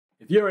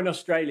If you're in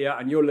Australia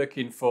and you're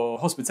looking for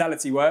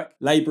hospitality work,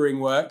 labouring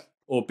work,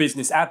 or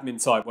business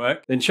admin type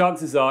work, then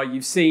chances are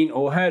you've seen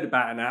or heard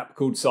about an app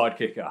called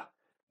Sidekicker.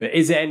 But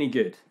is it any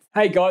good?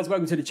 Hey guys,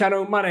 welcome to the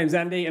channel. My name's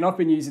Andy and I've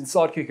been using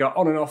Sidekicker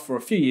on and off for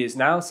a few years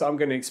now. So I'm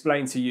going to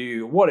explain to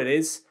you what it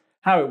is,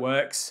 how it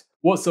works,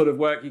 what sort of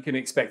work you can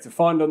expect to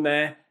find on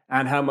there,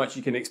 and how much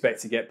you can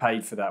expect to get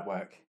paid for that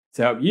work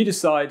to help you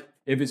decide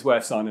if it's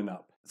worth signing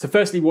up. So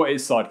firstly, what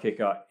is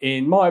Sidekicker?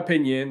 In my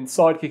opinion,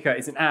 Sidekicker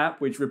is an app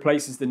which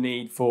replaces the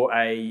need for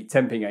a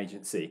temping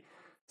agency.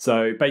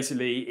 So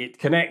basically, it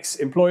connects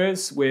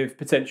employers with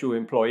potential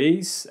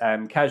employees,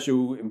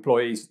 casual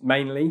employees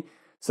mainly.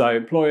 So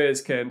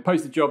employers can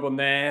post a job on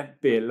there,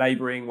 be it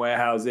labouring,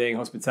 warehousing,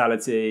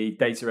 hospitality,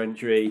 data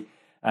entry,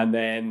 and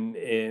then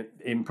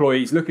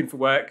employees looking for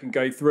work can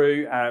go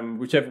through and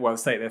whichever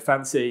ones take their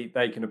fancy,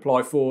 they can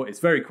apply for. It's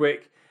very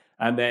quick.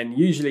 And then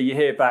usually you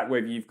hear back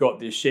whether you've got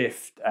this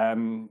shift,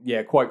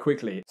 quite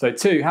quickly. So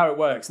 2, how it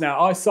works.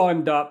 Now, I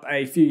signed up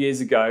a few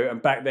years ago,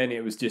 and back then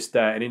it was just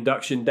an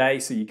induction day.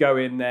 So you go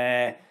in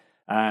there,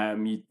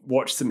 you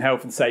watch some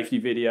health and safety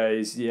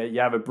videos, you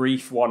have a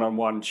brief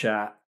one-on-one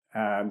chat,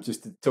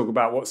 just to talk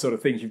about what sort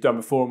of things you've done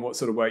before and what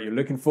sort of work you're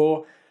looking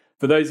for.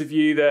 For those of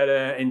you that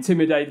are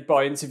intimidated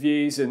by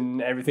interviews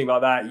and everything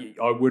like that,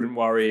 I wouldn't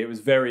worry. It was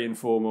very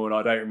informal, and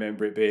I don't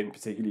remember it being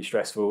particularly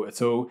stressful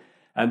at all.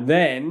 And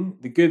then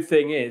the good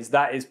thing is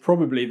that is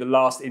probably the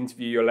last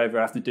interview you'll ever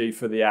have to do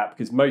for the app,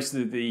 because most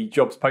of the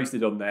jobs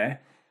posted on there,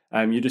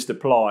 you just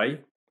apply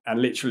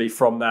and literally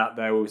from that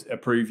they will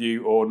approve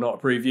you or not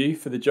approve you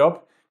for the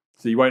job.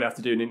 So you won't have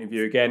to do an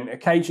interview again.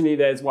 Occasionally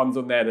there's ones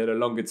on there that are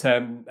longer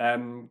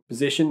term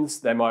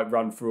positions. They might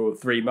run for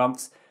 3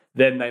 months.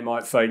 Then they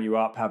might phone you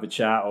up, have a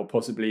chat, or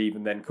possibly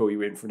even then call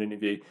you in for an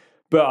interview.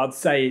 But I'd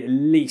say at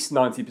least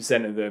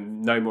 90% of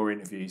them, no more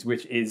interviews,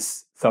 which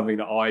is something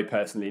that I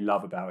personally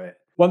love about it.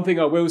 One thing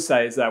I will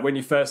say is that when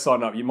you first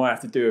sign up, you might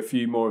have to do a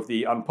few more of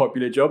the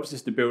unpopular jobs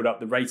just to build up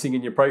the rating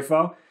in your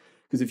profile.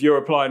 Because if you're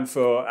applying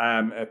for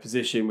a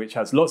position which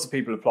has lots of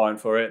people applying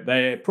for it,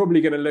 they're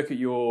probably going to look at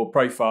your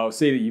profile,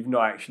 see that you've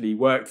not actually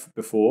worked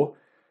before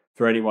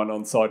for anyone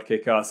on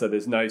Sidekicker, so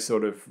there's no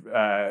sort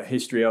of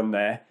history on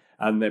there,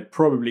 and they're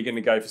probably going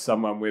to go for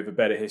someone with a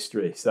better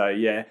history. So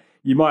yeah,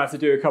 you might have to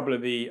do a couple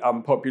of the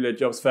unpopular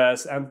jobs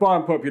first. And by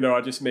unpopular,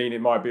 I just mean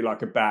it might be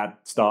like a bad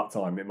start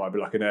time. It might be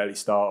like an early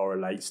start or a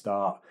late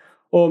start.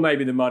 Or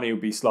maybe the money will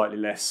be slightly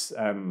less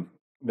than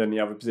the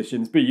other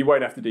positions. But you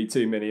won't have to do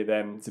too many of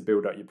them to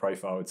build up your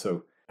profile at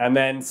all. And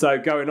then, so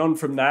going on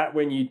from that,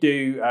 when you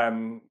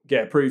do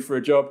get approved for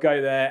a job,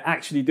 go there,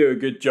 actually do a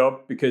good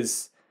job.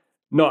 Because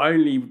not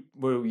only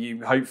will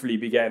you hopefully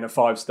be getting a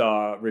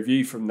 5-star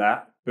review from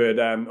that, but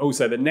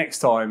also the next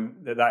time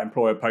that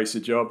employer posts a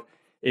job,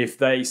 if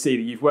they see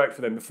that you've worked for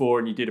them before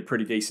and you did a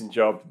pretty decent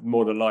job,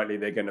 more than likely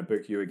they're going to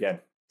book you again.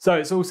 So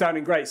it's all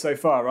sounding great so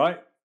far,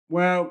 right?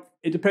 Well,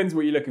 it depends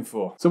what you're looking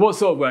for. So what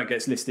sort of work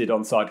gets listed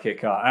on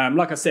Sidekicker?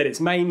 Like I said, it's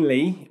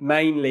mainly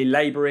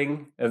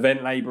labouring,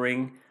 event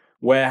labouring,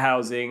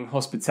 warehousing,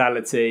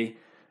 hospitality,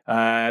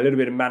 a little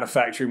bit of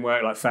manufacturing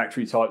work like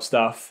factory type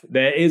stuff.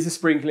 There is a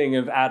sprinkling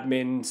of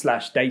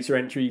admin/data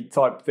entry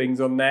type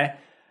things on there.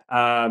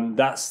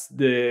 That's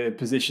the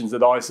positions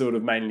that I sort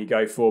of mainly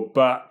go for.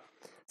 But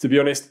to be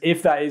honest,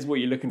 if that is what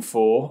you're looking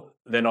for,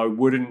 then I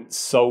wouldn't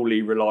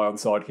solely rely on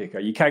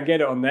Sidekicker. You can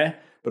get it on there,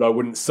 but I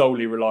wouldn't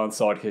solely rely on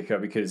Sidekicker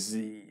because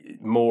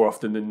more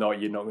often than not,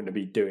 you're not going to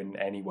be doing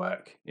any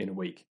work in a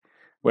week.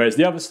 Whereas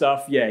the other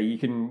stuff, yeah, you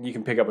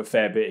can pick up a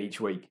fair bit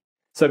each week.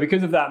 So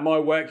because of that, my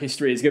work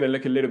history is going to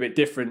look a little bit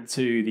different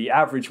to the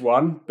average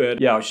one, but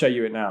yeah, I'll show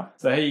you it now.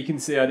 So here you can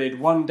see I did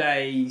 1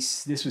 day,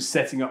 this was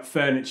setting up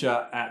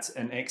furniture at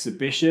an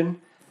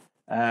exhibition.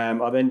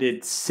 I then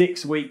did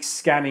 6 weeks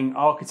scanning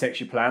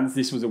architecture plans.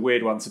 This was a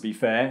weird one, to be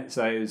fair.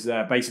 So it was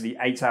basically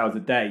 8 hours a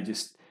day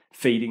just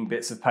feeding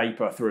bits of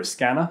paper through a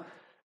scanner.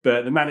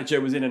 But the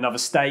manager was in another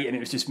state and it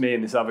was just me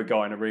and this other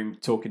guy in a room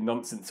talking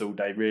nonsense all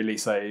day, really.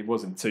 So it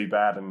wasn't too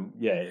bad. And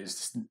yeah, it was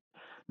just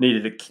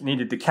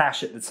needed the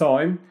cash at the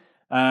time.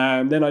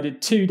 Then I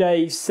did 2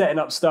 days setting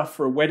up stuff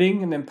for a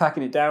wedding and then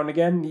packing it down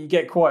again. You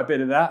get quite a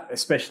bit of that,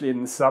 especially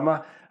in the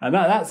summer. And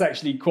that's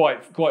actually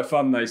quite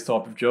fun, those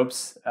type of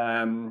jobs.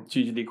 It's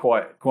usually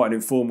quite an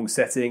informal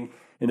setting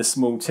in a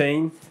small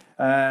team.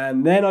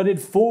 And then I did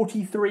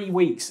 43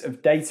 weeks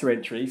of data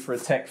entry for a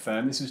tech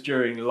firm. This was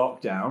during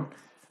lockdown.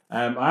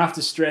 I have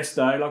to stress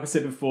though, like I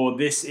said before,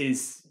 this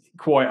is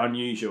quite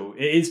unusual.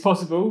 It is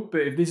possible,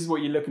 but if this is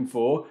what you're looking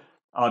for,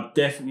 I'd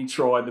definitely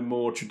try the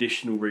more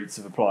traditional routes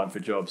of applying for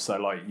jobs. So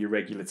like your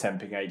regular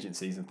temping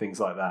agencies and things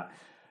like that.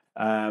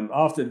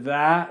 After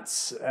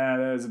that,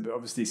 there was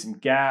obviously some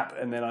gap,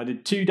 and then I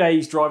did 2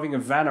 days driving a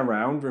van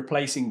around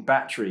replacing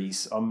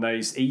batteries on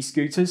those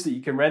e-scooters that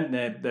you can rent.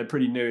 They're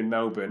pretty new in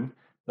Melbourne.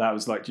 That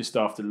was like just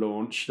after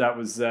launch. That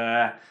was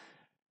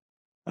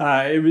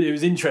it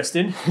was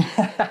interesting.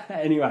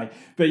 Anyway,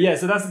 but yeah,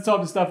 so that's the type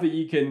of stuff that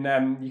you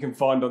can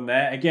find on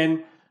there.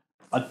 Again,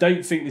 I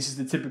don't think this is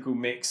the typical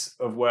mix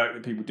of work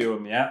that people do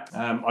on the app.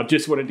 I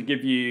just wanted to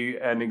give you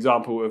an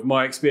example of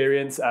my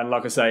experience. And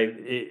like I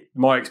say,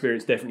 my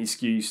experience definitely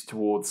skews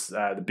towards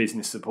the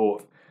business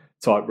support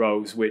type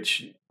roles,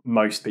 which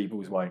most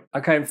people's won't.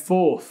 Okay, and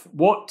fourth,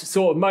 what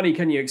sort of money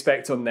can you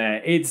expect on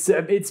there? It's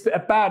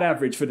a bad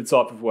average for the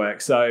type of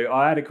work. So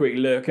I had a quick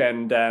look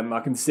and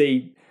I can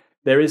see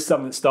there is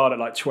some that start at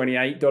like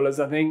 $28,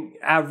 I think.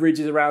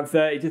 Average is around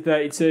 30 to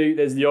 32.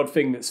 There's the odd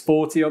thing that's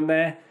 40 on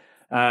there.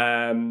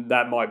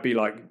 That might be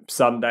like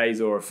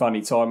Sundays or a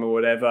funny time or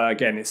whatever.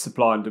 Again, it's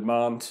supply and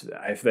demand.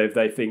 If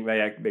they think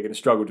they're going to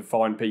struggle to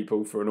find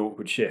people for an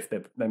awkward shift,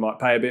 they might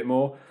pay a bit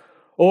more.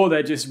 Or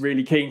they're just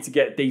really keen to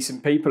get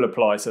decent people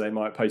apply, so they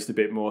might post a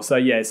bit more. So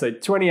yeah, so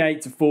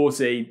 28 to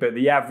 40, but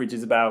the average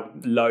is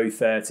about low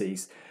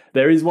 30s.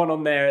 There is one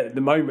on there at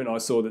the moment I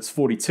saw that's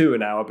 42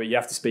 an hour, but you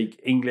have to speak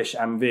English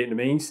and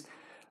Vietnamese.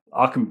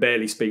 I can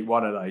barely speak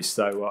one of those,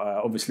 so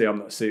obviously I'm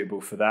not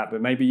suitable for that, but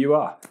maybe you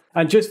are.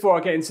 And just before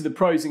I get into the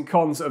pros and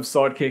cons of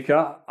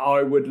Sidekicker,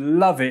 I would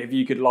love it if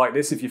you could like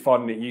this, if you're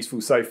finding it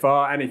useful so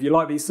far. And if you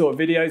like these sort of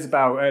videos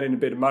about earning a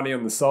bit of money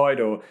on the side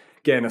or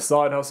getting a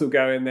side hustle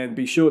going, then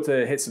be sure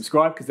to hit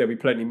subscribe because there'll be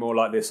plenty more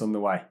like this on the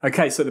way.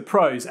 Okay, so the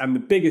pros, and the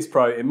biggest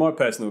pro in my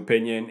personal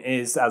opinion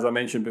is, as I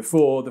mentioned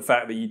before, the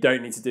fact that you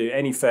don't need to do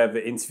any further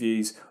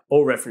interviews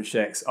or reference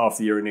checks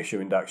after your initial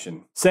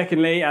induction.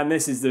 Secondly, and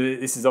this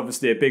is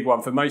obviously a big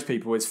one for most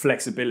people, is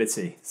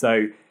flexibility.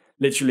 So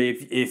literally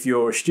if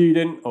you're a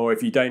student or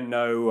if you don't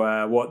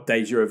know what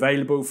days you're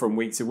available from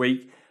week to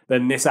week,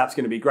 then this app's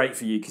going to be great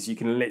for you because you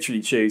can literally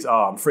choose,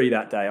 I'm free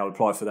that day, I'll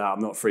apply for that. I'm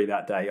not free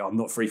that day. I'm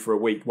not free for a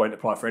week, won't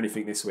apply for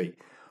anything this week.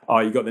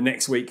 You got the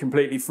next week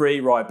completely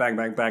free, right, bang,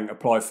 bang, bang,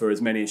 apply for as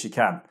many as you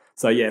can.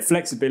 So yeah,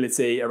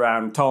 flexibility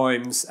around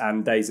times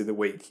and days of the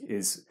week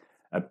is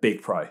a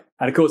big pro.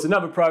 And of course,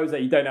 another pro is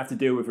that you don't have to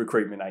deal with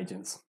recruitment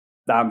agents.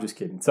 No, I'm just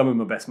kidding. Some of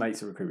my best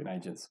mates are recruitment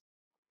agents.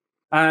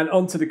 And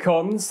on to the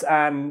cons,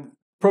 and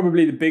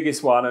probably the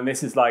biggest one, and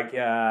this is like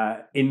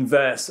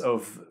inverse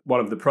of one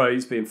of the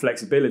pros being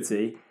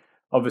flexibility.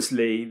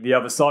 Obviously, the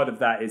other side of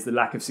that is the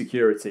lack of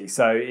security.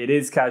 So it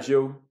is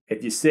casual.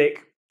 If you're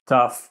sick,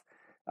 tough.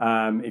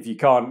 If you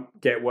can't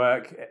get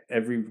work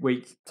every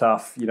week,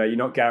 tough. You know, you're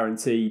not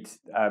guaranteed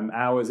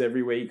hours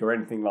every week or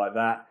anything like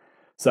that.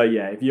 So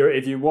yeah,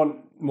 if you want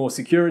more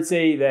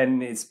security,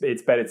 then it's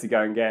better to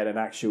go and get an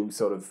actual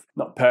sort of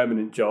not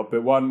permanent job,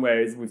 but one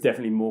where it's with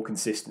definitely more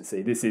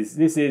consistency. This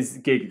is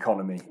gig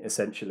economy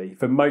essentially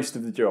for most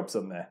of the jobs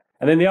on there.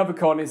 And then the other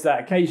con is that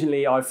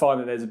occasionally I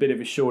find that there's a bit of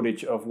a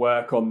shortage of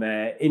work on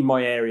there in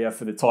my area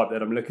for the type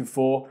that I'm looking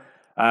for.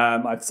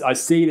 I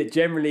see that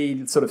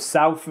generally sort of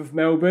south of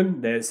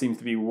Melbourne, there seems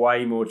to be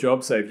way more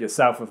jobs. So if you're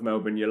south of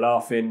Melbourne, you're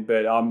laughing,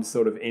 but I'm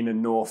sort of in the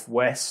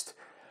northwest.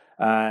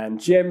 And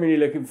generally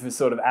looking for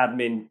sort of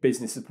admin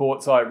business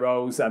support type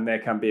roles, and there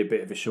can be a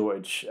bit of a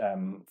shortage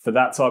for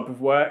that type of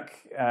work.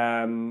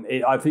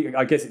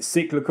 I guess it's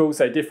cyclical,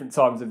 so different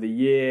times of the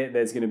year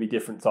there's going to be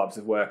different types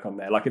of work on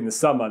there. Like in the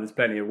summer there's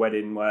plenty of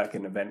wedding work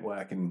and event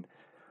work and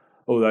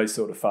all those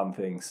sort of fun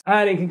things.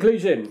 And in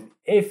conclusion,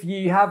 if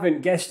you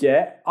haven't guessed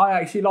yet, I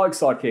actually like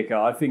Sidekicker.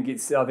 I think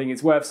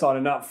it's worth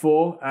signing up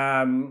for.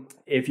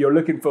 If you're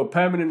looking for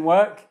permanent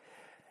work,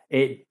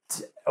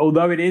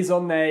 although it is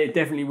on there, it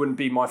definitely wouldn't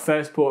be my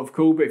first port of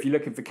call. But if you're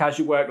looking for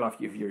casual work,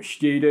 like if you're a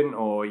student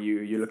or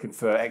you're looking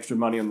for extra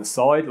money on the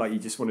side, like you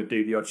just want to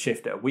do the odd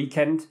shift at a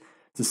weekend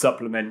to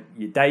supplement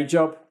your day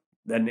job,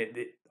 then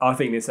I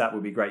think this app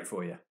would be great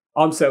for you.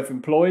 I'm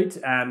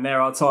self-employed and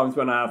there are times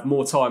when I have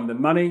more time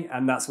than money,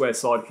 and that's where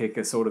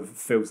Sidekicker sort of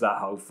fills that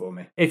hole for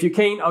me. If you're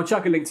keen, I'll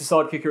chuck a link to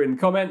Sidekicker in the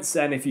comments,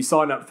 and if you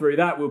sign up through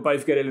that, we'll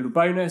both get a little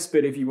bonus,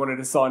 but if you wanted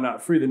to sign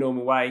up through the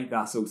normal way,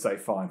 that's also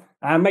fine.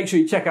 And make sure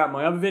you check out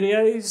my other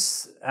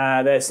videos.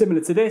 They're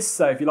similar to this,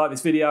 so if you like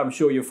this video, I'm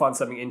sure you'll find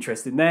something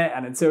interesting there.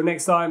 And until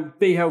next time,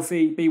 be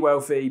healthy, be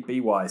wealthy, be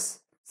wise.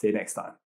 See you next time.